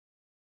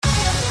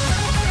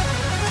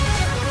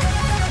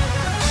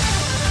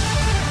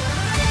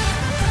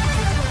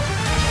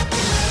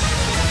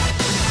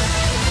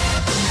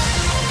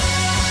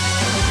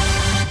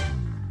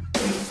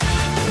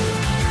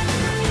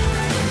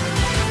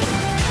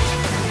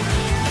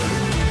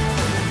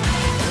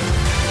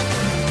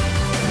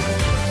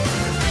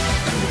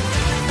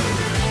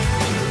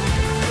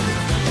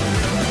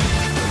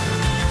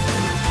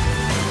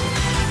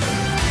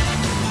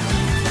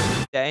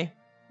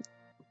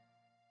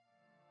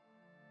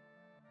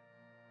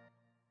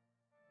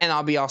And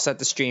I'll be all set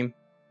to stream.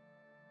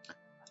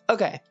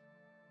 Okay.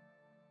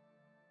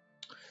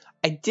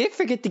 I did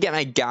forget to get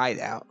my guide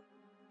out.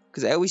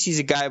 Because I always use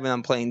a guide when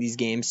I'm playing these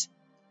games.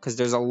 Because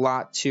there's a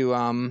lot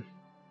to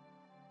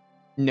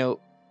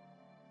note.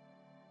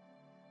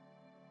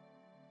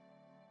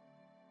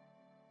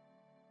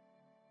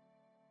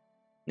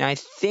 Now I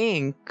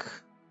think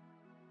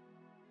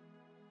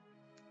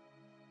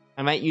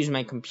I might use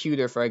my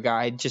computer for a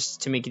guide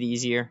just to make it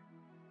easier.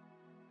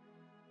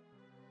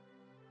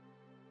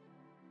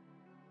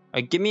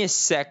 Alright, give me a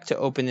sec to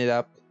open it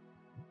up.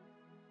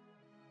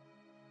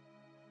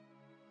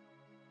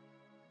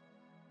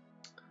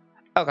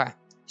 Okay,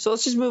 so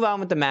let's just move on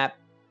with the map.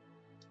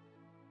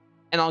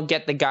 And I'll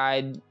get the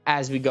guide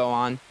as we go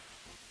on.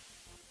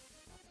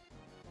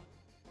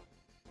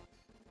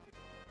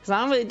 Because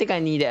I don't really think I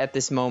need it at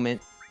this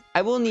moment.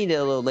 I will need it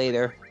a little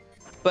later.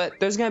 But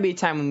there's going to be a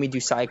time when we do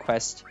side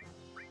quests.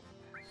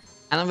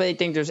 I don't really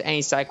think there's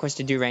any side quests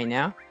to do right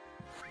now.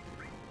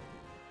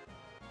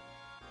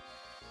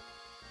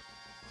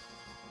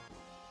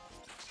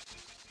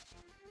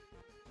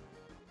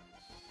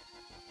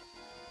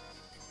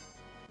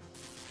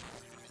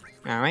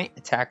 Alright,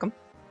 attack him.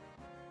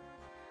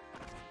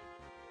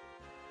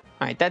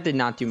 Alright, that did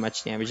not do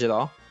much damage at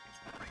all.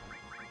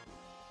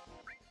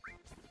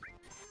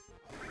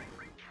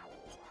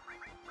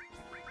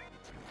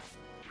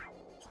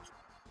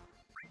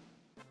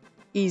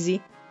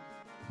 Easy.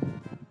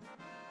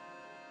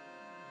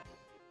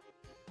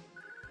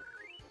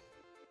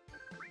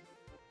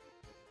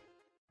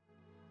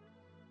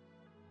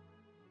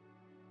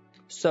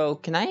 So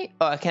can I?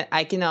 Oh,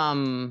 I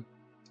can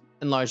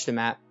enlarge the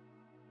map.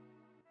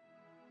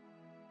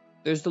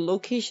 There's the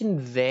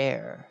location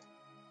there.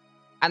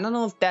 I don't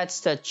know if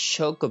that's the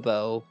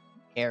Chocobo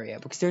area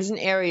because there's an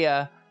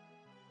area.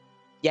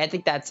 Yeah, I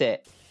think that's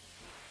it.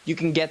 You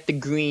can get the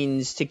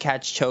greens to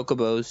catch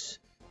Chocobos.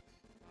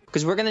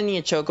 Because we're going to need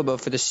a Chocobo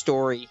for the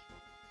story.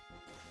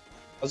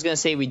 I was going to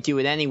say we do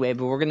it anyway,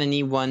 but we're going to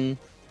need one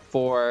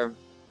for...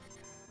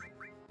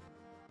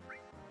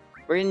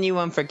 We're going to need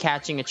one for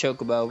catching a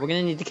Chocobo. We're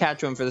going to need to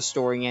catch one for the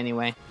story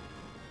anyway.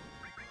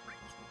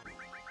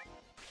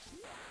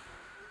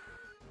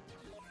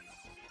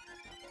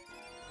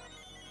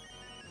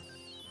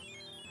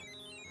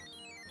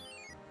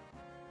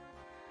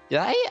 Did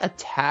I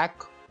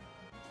attack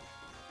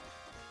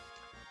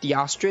the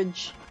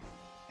ostrich?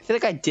 I feel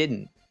like I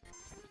didn't.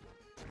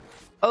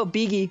 Oh,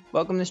 Beagie,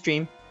 welcome to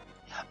stream.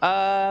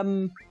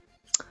 Kind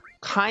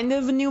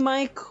of a new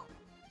mic,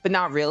 but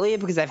not really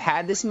because I've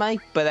had this mic,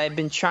 but I've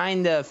been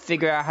trying to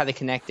figure out how to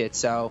connect it.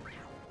 So,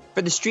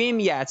 for the stream,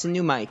 yeah, it's a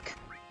new mic.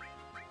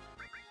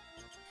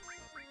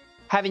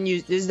 Haven't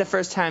used. This is the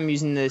first time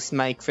using this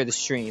mic for the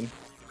stream.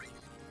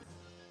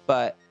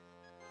 But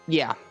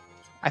yeah,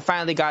 I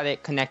finally got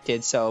it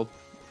connected, so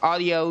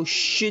audio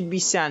should be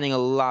sounding a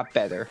lot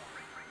better.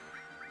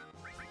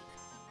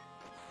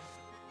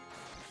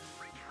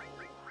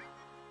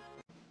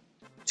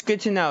 It's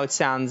good to know it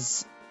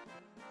sounds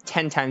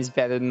 10 times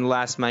better than the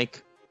last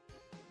mic.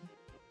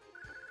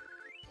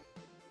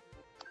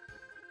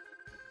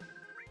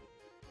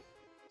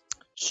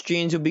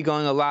 Streams will be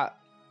going a lot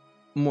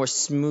more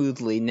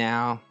smoothly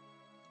now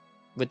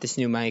with this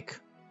new mic.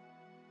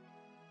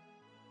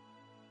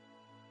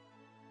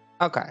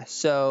 Okay,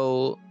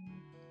 so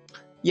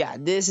yeah,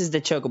 this is the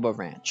Chocobo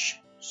Ranch.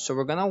 So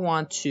we're gonna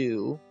want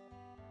to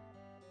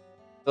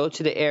go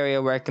to the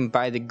area where I can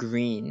buy the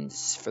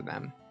greens for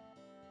them.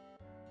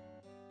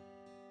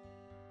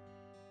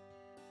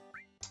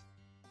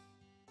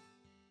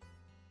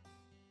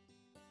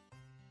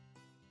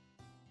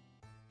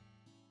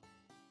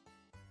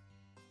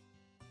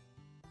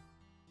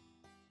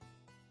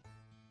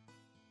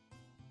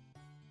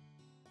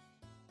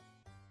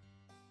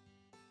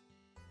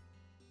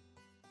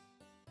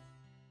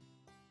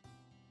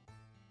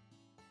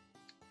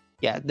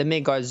 Yeah, the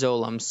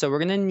Megarzolum. So we're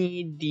gonna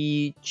need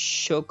the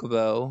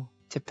Chocobo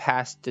to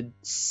pass the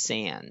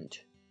sand.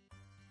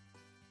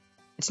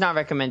 It's not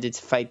recommended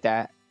to fight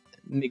that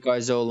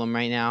Megarzolum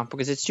right now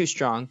because it's too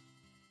strong.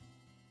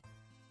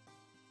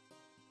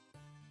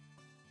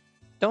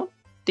 Don't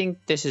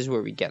think this is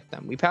where we get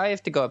them. We probably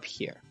have to go up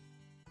here.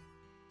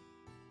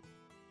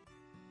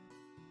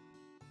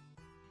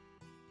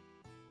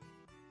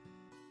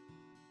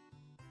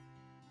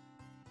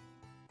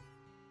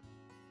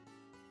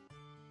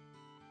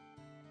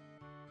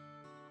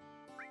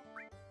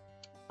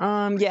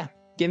 Yeah,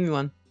 give me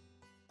one.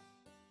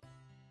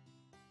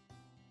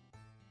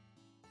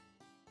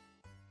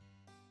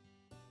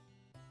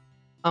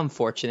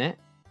 Unfortunate.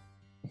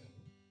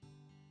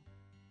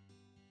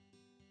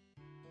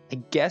 I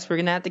guess we're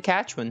gonna have to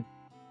catch one.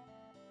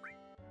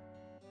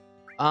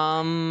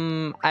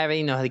 I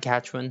already know how to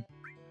catch one.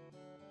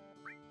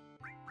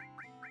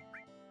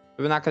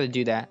 We're not gonna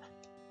do that.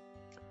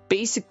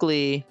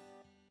 Basically,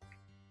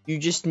 you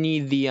just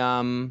need the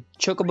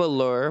Chocobo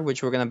lure,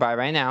 which we're gonna buy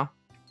right now.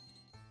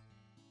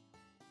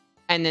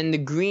 And then the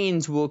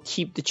greens will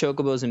keep the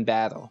Chocobos in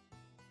battle.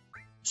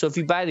 So if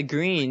you buy the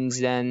greens,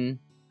 then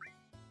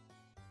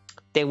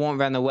they won't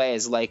run away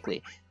as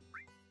likely.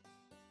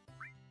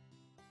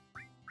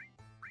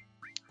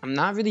 I'm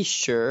not really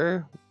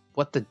sure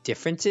what the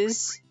difference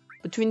is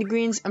between the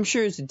greens. I'm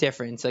sure it's a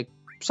difference. Like,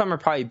 some are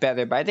probably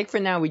better, but I think for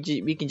now we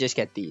can just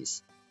get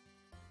these.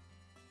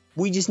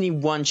 We just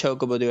need one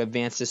chocobo to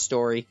advance the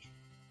story.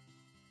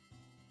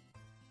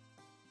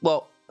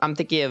 Well, I'm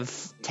thinking of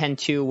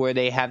 10-2 where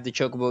they have the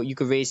chocobo. You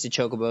could raise the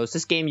chocobos.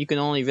 This game, you can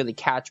only really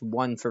catch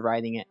one for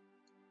riding it.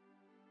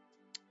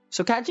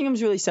 So catching them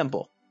is really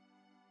simple.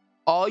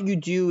 All you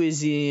do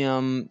is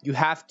you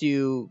have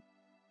to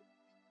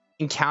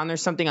encounter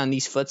something on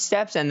these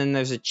footsteps, and then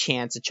there's a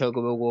chance a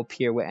chocobo will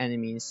appear with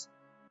enemies.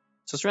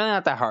 So it's really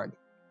not that hard.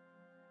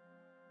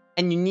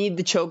 And you need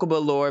the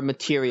chocobo lore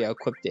materia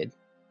equipped.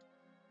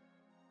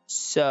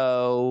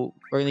 So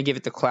we're going to give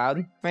it to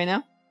Cloud right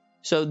now.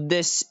 So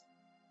this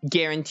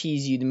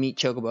guarantees you to meet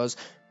chocobos.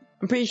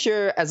 I'm pretty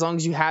sure as long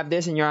as you have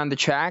this and you're on the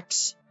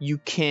tracks, you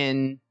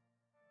can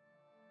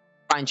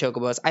find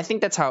chocobos. I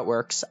think that's how it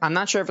works. I'm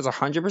not sure if it's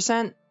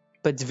 100%,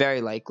 but it's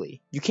very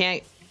likely. You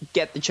can't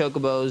get the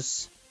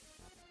chocobos.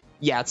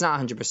 Yeah, it's not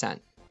 100%.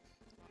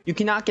 You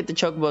cannot get the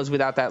chocobos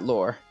without that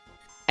lore.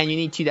 And you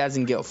need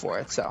 2,000 gil for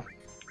it, so.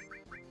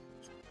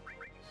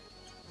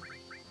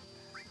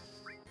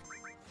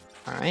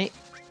 Alright.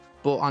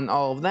 Bolt on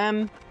all of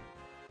them.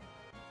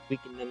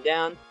 Weaken them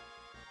down.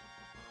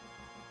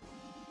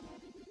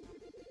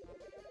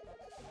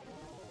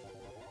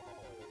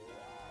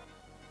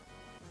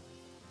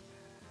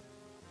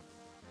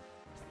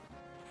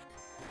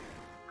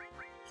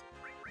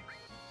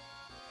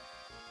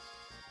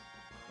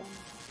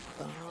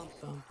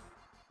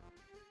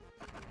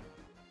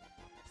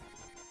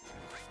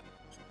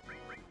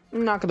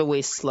 I'm not going to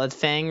waste Slud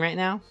Fang right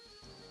now.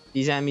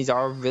 These enemies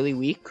are really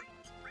weak.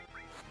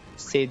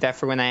 Save that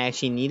for when I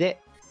actually need it.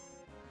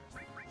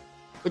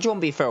 Which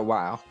won't be for a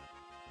while.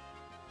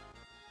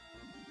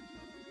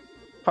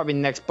 Probably the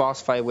next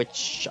boss fight,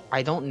 which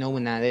I don't know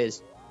when that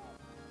is.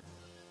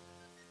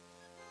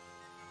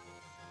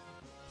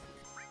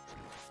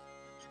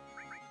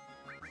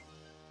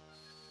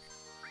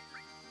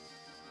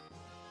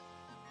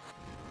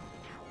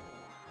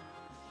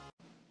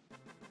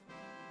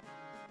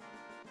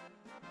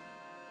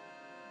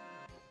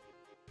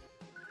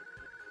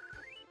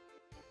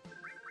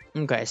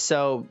 Okay,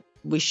 so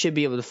we should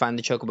be able to find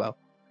the chocobo.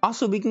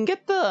 Also, we can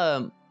get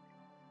the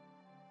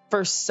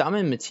first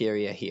summon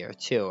materia here,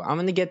 too. I'm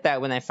going to get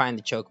that when I find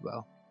the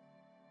chocobo.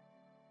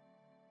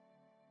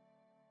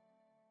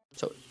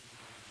 So,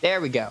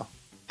 there we go.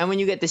 And when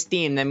you get this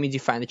theme, that means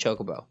you find the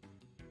chocobo.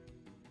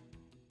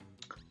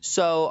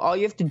 So, all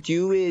you have to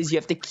do is you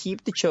have to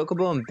keep the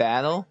chocobo in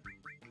battle.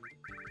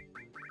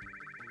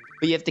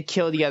 But you have to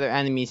kill the other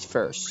enemies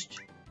first.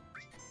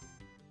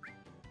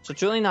 So,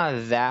 it's really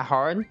not that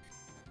hard.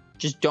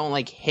 Just don't,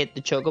 like, hit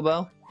the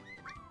chocobo.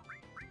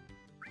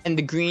 And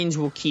the greens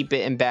will keep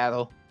it in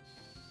battle.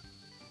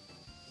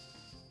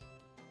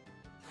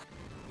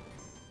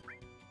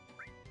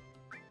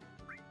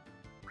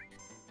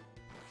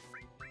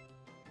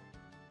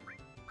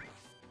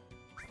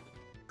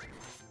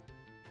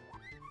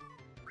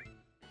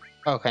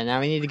 Okay,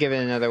 now we need to give it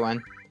another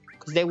one.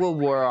 Because they will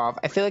wear off.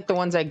 I feel like the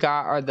ones I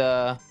got are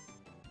the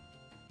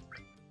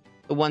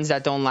ones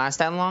that don't last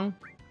that long.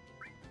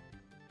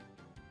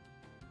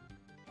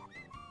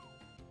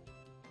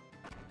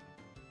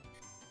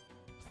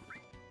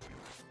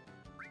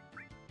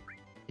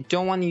 I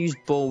don't want to use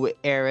Bull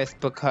with Aerith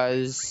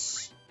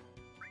because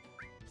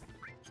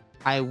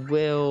I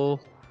will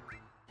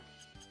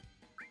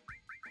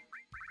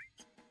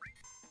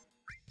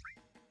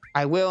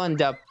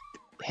end up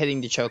hitting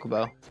the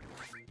chocobo.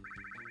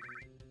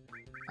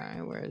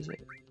 Alright, where is it?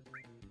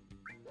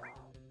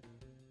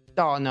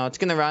 Oh no, it's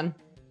gonna run.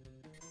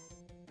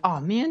 Oh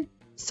man,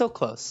 so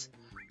close.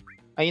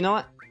 Oh, you know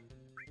what?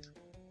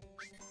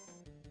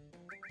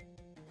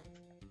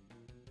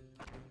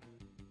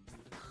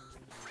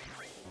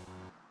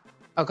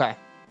 Okay.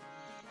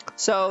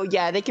 So,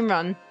 yeah, they can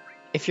run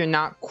if you're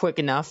not quick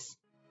enough.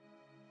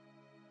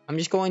 I'm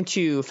just going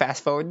to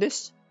fast forward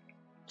this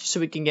just so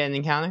we can get an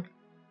encounter.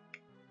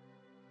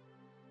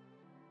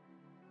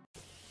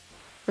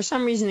 For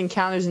some reason,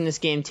 encounters in this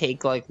game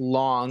take, like,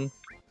 long.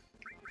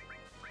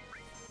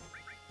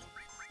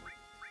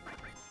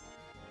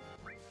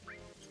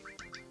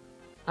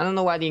 I don't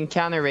know why the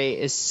encounter rate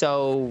is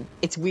so...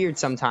 It's weird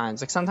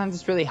sometimes. Like, sometimes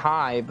it's really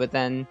high, but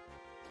then...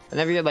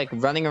 Whenever you're, like,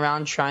 running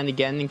around trying to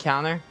get an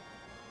encounter...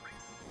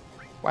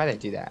 Why'd I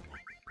do that?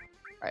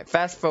 Alright,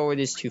 fast forward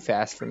is too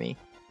fast for me.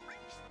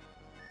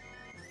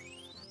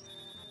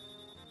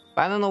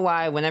 But I don't know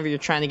why, whenever you're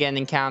trying to get an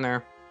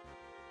encounter...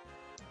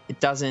 It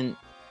doesn't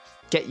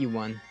get you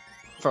one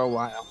for a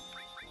while.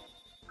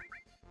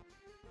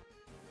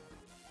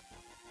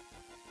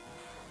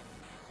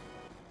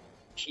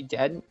 She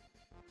dead?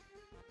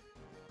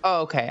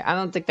 Oh, okay. I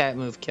don't think that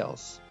move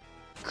kills.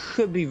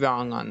 Could be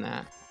wrong on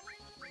that.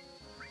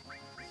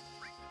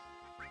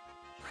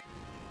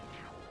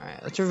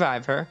 Alright, let's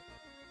revive her.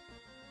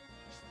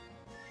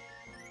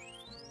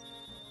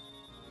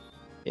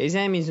 These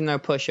enemies are no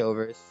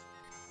pushovers.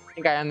 I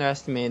think I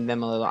underestimated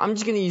them a little. I'm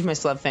just gonna use my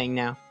Slug Fang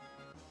now.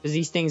 Because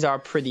these things are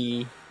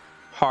pretty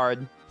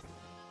hard.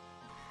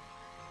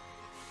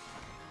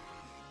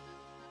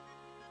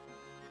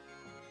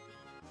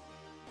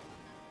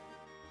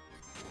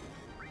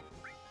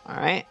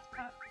 Alright.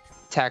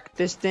 Attack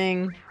this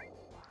thing.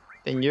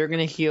 Then you're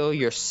gonna heal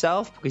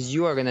yourself because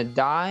you are gonna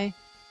die.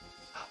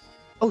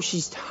 Oh,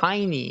 she's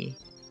tiny.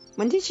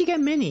 When did she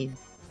get minied?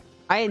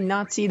 I did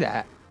not see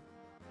that.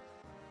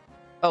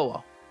 Oh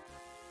well.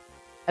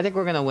 I think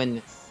we're gonna win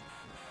this.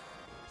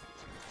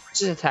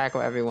 Just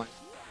tackle everyone.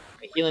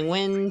 Healing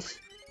Wind.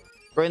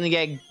 We're gonna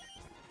get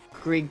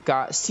Great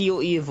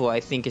Seal Evil,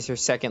 I think, is her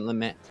second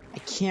limit. I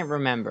can't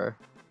remember.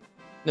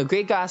 No,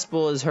 Great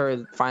Gospel is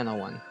her final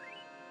one.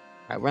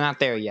 Alright, we're not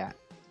there yet.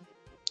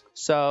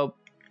 So,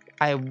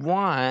 I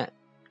want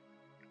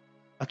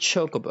a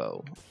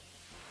Chocobo.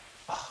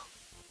 Oh.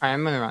 Alright,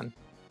 I'm gonna run.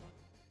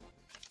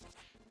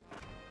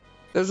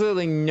 There's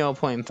literally no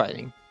point in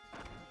fighting.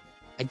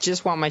 I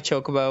just want my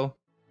Chocobo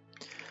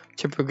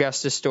to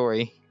progress the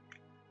story.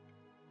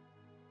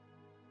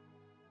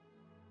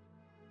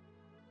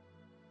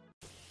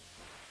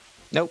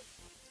 Nope.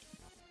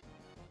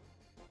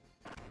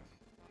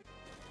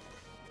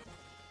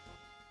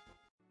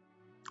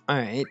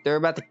 Alright, they're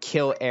about to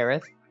kill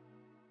Aerith.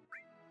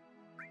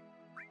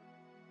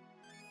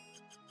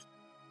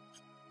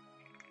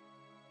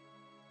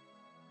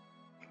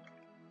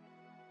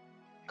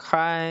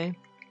 Okay.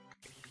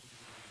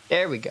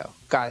 There we go.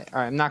 Got it.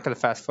 Alright, I'm not going to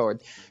fast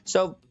forward.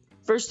 So,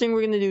 first thing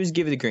we're going to do is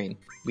give it a green.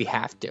 We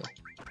have to.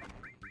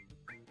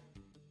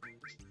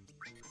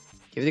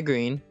 Give it a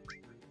green.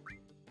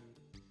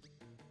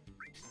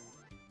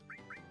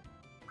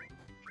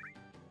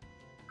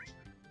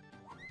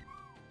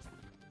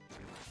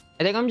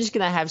 I think I'm just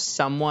going to have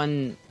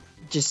someone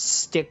just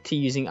stick to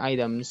using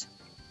items.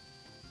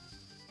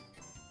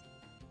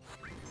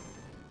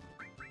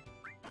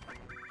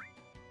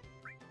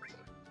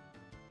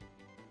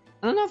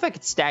 I don't know if I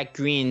could stack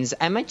greens.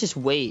 I might just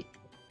wait.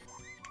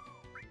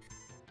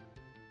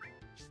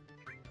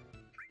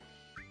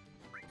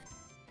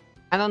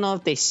 I don't know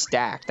if they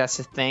stack. That's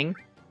the thing.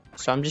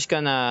 So I'm just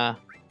gonna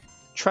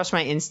trust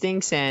my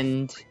instincts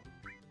and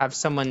have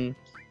someone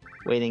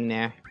waiting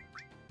there.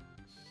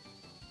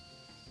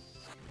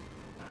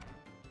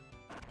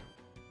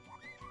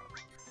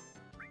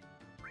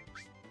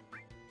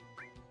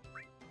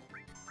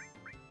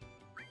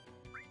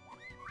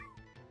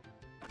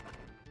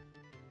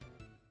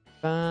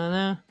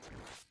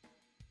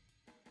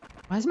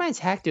 Why is my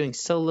attack doing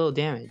so little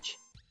damage?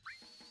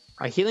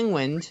 Alright, Healing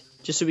Wind,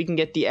 just so we can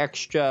get the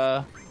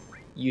extra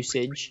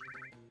usage.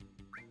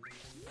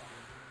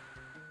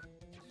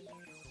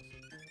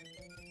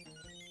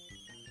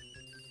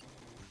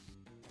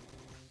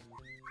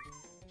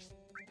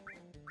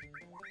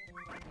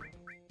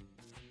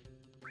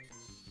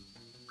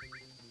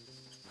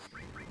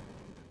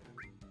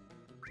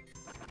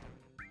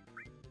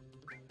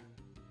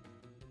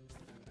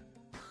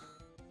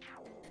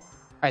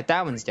 Alright,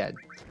 that one's dead.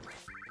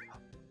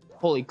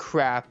 Holy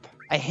crap.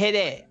 I hit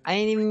it. I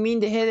didn't even mean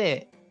to hit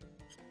it.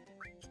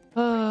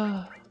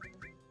 I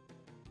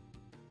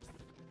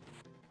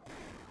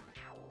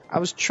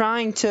was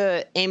trying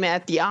to aim it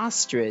at the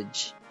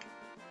ostrich.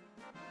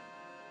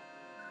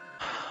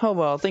 Oh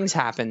well, things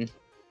happen.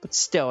 But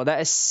still, that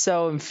is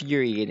so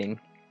infuriating.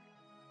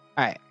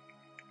 Alright.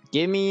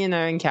 Give me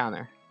another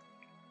encounter.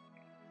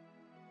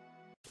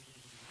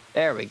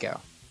 There we go.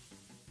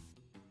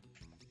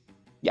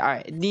 Yeah,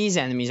 alright, these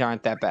enemies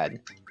aren't that bad.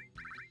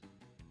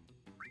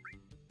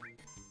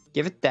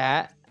 Give it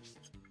that.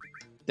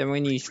 Then we're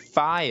gonna use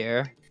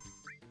fire.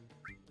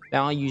 Then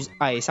I'll use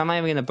ice. I'm not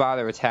even gonna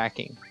bother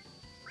attacking.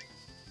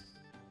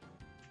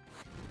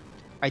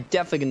 I'm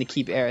definitely gonna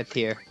keep Aerith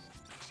here.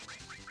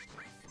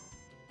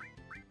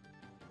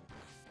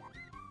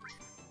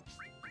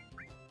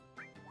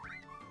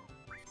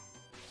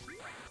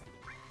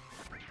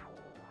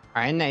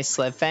 Alright, nice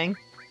Sled Fang.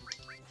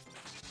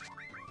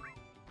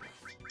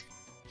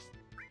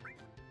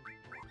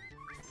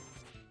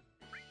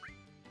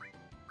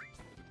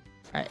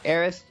 Alright,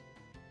 Aerith,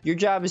 your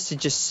job is to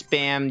just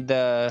spam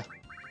the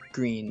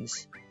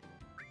greens.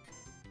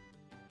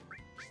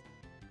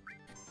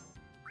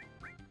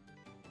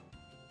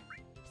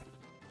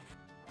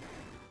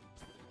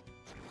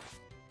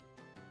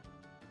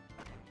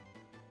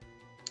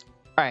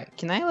 Alright,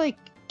 can I, like,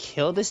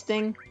 kill this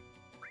thing?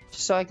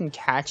 Just so I can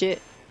catch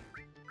it?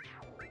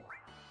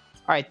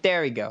 Alright,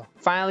 there we go.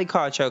 Finally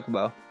caught a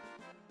Chocobo.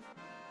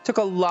 Took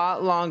a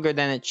lot longer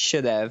than it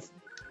should have.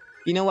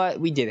 You know what?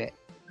 We did it.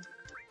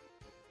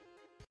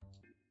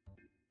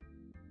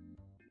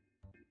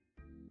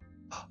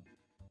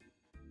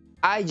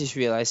 I just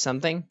realized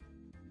something.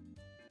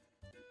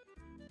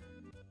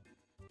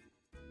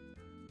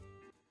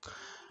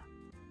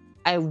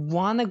 I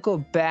want to go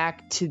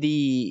back to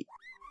the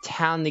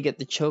town to get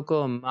the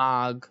Choco and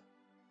Mog.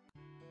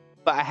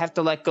 But I have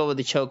to let go of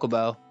the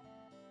Chocobo.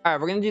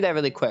 Alright, we're going to do that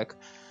really quick.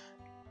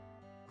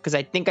 Because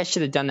I think I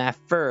should have done that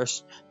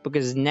first.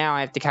 Because now I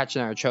have to catch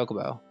another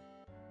Chocobo.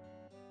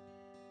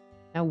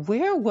 Now,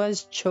 where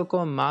was Choco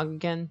and Mog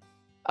again?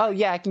 Oh,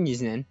 yeah, I can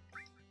use Nin.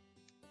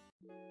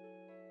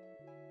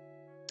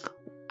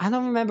 I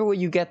don't remember where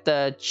you get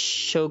the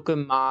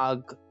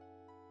Chocomog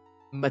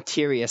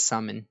materia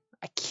summon.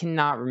 I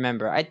cannot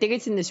remember. I think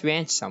it's in this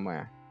ranch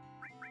somewhere.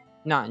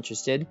 Not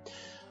interested.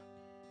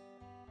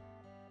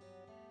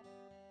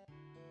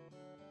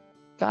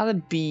 Gotta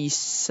be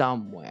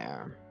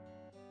somewhere.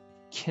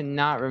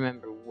 Cannot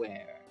remember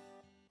where.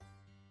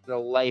 For the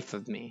life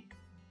of me.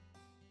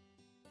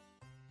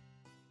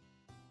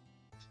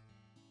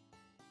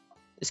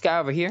 This guy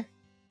over here?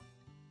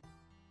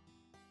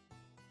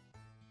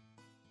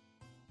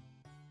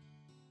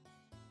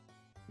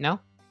 No?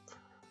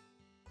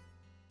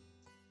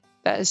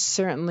 That is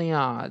certainly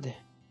odd.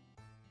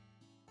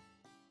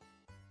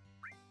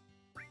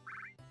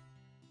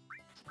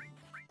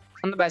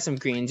 I'm gonna buy some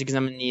greens because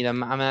I'm gonna need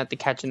them. I'm gonna have to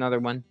catch another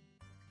one.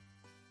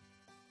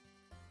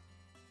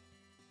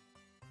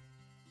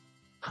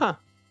 Huh.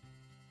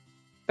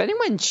 If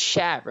anyone in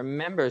chat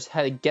remembers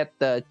how to get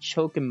the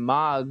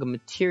Chocomog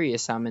materia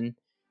summon,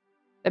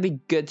 that'd be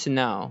good to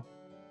know.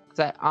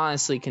 Because I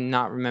honestly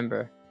cannot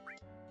remember.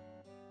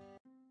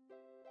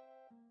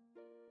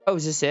 Oh,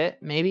 is this it?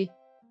 Maybe?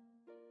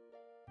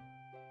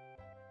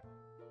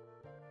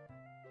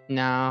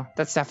 No,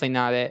 that's definitely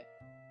not it.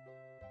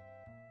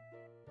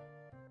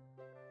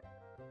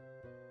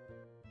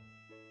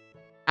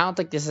 I don't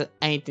think this has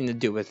anything to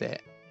do with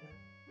it.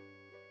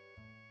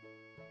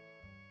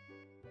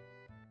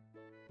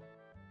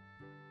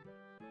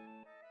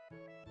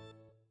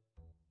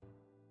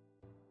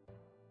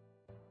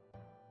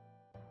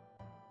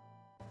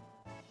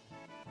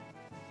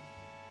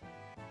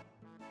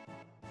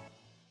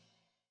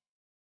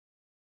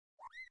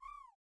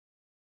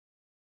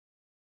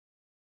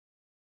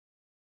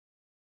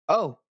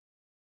 Oh.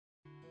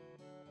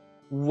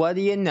 What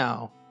do you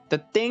know? The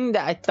thing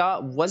that I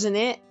thought wasn't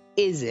it,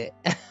 is it?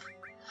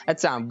 That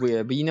sounds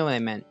weird, but you know what I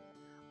meant.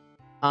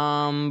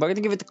 We're gonna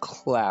give it to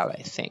Cloud,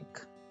 I think.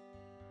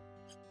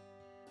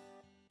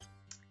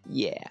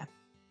 Yeah.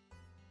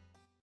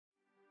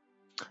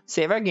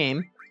 Save our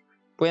game.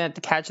 We're gonna have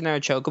to catch another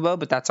Chocobo,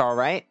 but that's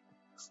alright.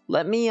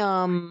 Let me,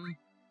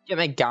 get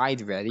my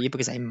guide ready,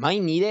 because I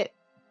might need it.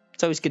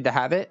 It's always good to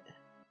have it.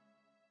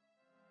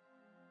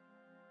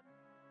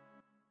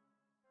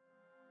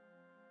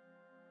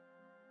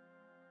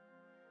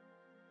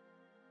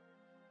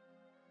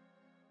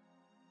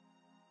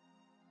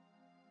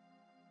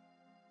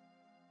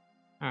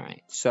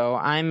 Alright, so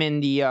I'm in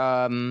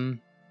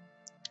the,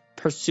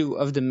 pursuit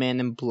of the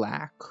man in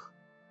black.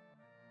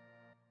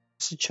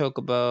 It's a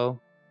Chocobo.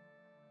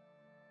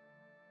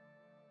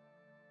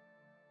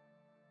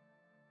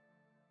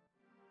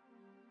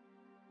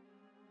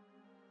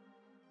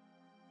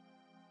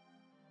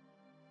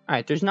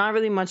 Alright, there's not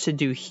really much to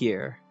do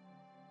here.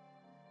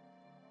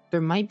 There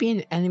might be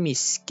an enemy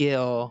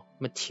skill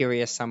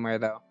materia somewhere,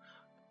 though.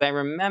 But I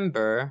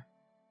remember...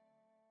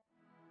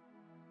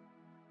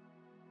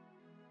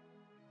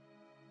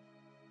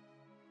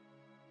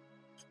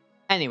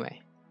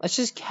 Anyway, let's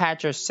just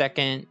catch our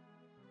second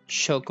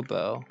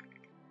Chocobo.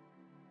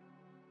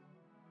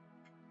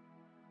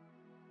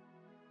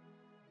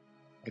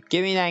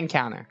 Give me that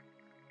encounter.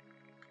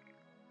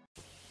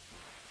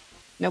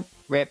 Nope,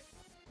 rip.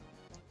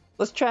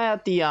 Let's try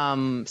out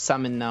the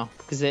summon though,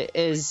 because it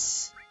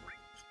is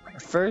our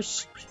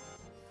first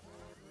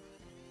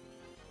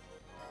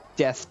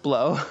death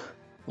blow.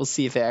 We'll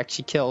see if it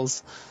actually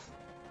kills.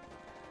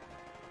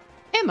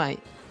 It might.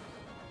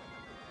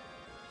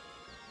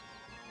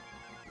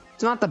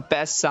 It's not the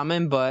best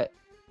summon, but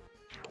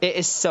it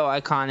is so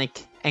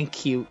iconic and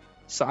cute,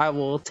 so I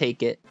will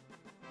take it.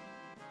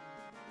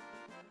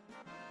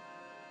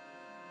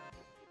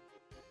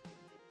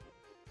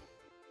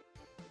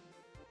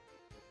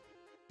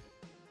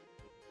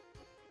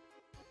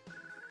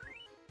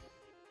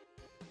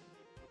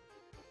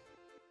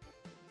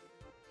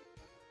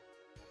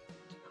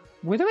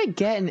 Where do I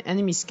get an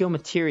enemy skill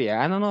materia?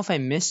 I don't know if I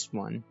missed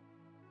one.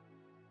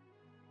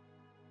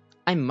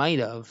 I might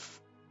have,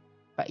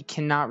 but I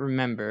cannot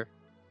remember.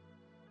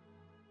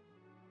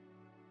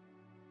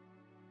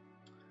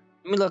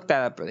 Let me look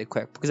that up really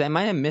quick, because I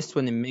might have missed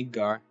one in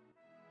Midgar.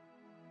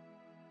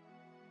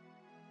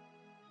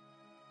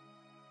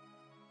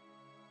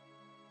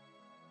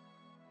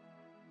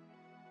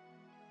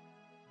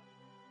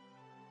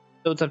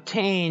 So it's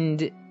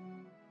obtained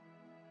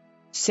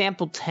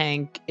sample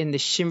tank in the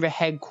Shinra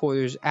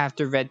headquarters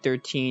after Red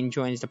 13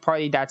 joins the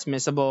party. That's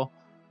missable.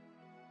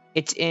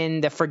 It's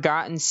in the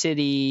Forgotten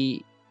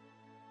City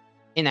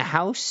in a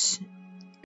house